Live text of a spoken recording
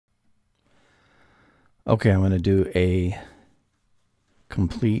Okay, I'm going to do a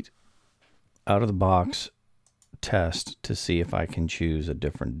complete out-of-the-box test to see if I can choose a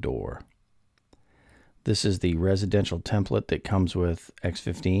different door. This is the residential template that comes with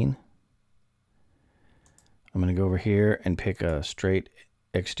X15. I'm going to go over here and pick a straight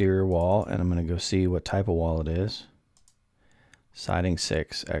exterior wall, and I'm going to go see what type of wall it is. Siding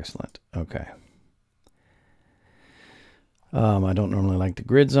 6, excellent. Okay. I don't normally like the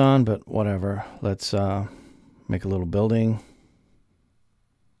grids on, but whatever. Let's make a little building.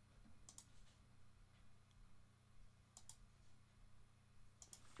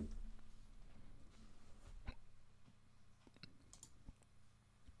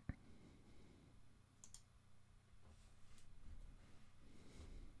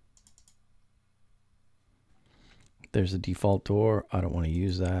 There's a default door. I don't want to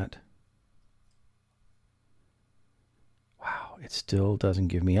use that. Wow, it still doesn't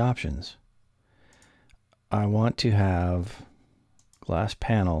give me options. I want to have glass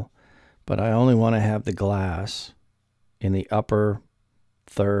panel, but I only want to have the glass in the upper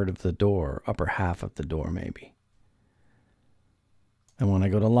third of the door, upper half of the door maybe. And when I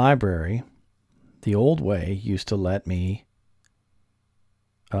go to library, the old way used to let me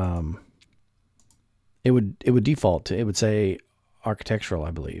it would default to, it would say architectural,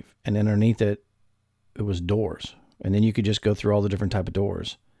 I believe, and underneath it was doors, and then you could just go through all the different type of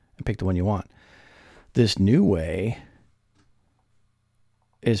doors and pick the one you want. This new way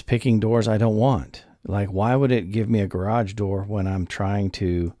is picking doors I don't want. Like, why would it give me a garage door when I'm trying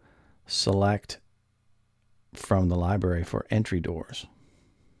to select from the library for entry doors?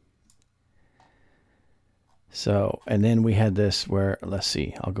 So, and then we had this where, let's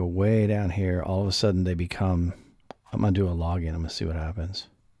see, I'll go way down here. All of a sudden they become, I'm going to do a login. I'm going to see what happens.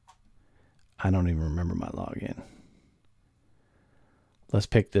 I don't even remember my login. Let's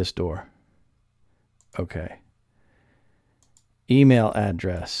pick this door. Okay. Email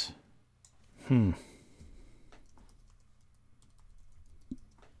address.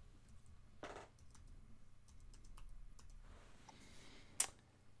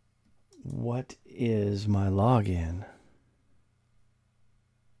 What is my login?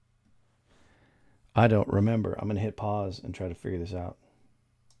 I don't remember. I'm going to hit pause and try to figure this out.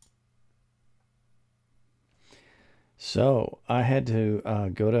 So I had to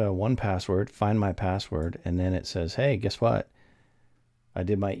go to 1Password, find my password, and then it says, hey, guess what? I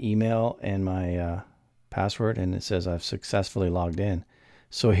did my email and my password, and it says I've successfully logged in.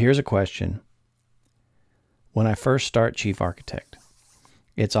 So here's a question. When I first start Chief Architect,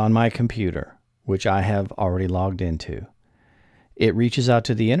 it's on my computer, which I have already logged into. It reaches out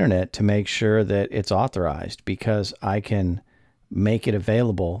to the internet to make sure that it's authorized, because I can make it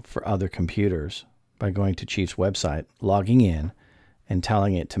available for other computers by going to Chief's website, logging in, and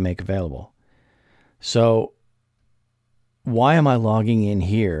telling it to make available. So why am I logging in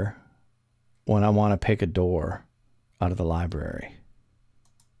here when I want to pick a door out of the library?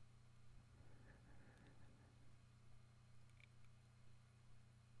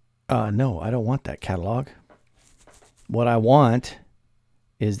 No, I don't want that catalog. What I want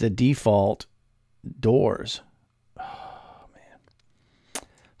is the default doors. Oh, man.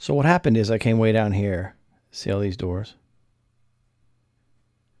 So what happened is I came way down here. See all these doors?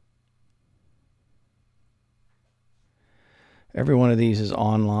 Every one of these is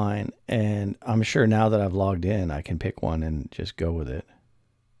online, and I'm sure now that I've logged in, I can pick one and just go with it.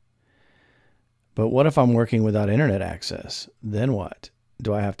 But what if I'm working without internet access? Then what?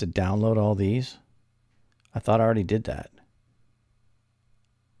 Do I have to download all these? I thought I already did that.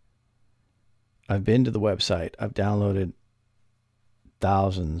 I've been to the website. I've downloaded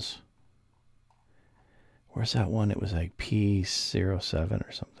thousands. Where's that one? It was like P07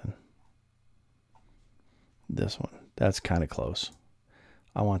 or something. This one. That's kind of close.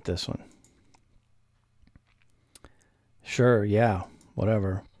 I want this one. Sure, yeah,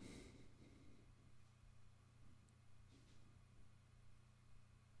 whatever.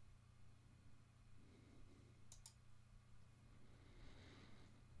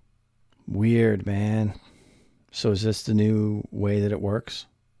 Weird, man. So is this the new way that it works?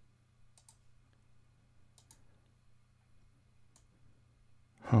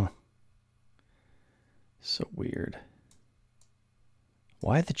 Huh. So weird.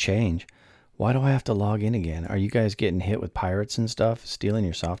 Why the change? Why do I have to log in again? Are you guys getting hit with pirates and stuff, stealing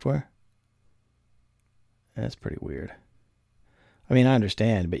your software? That's pretty weird. I mean, I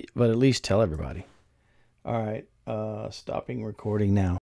understand, but at least tell everybody. All right, stopping recording now.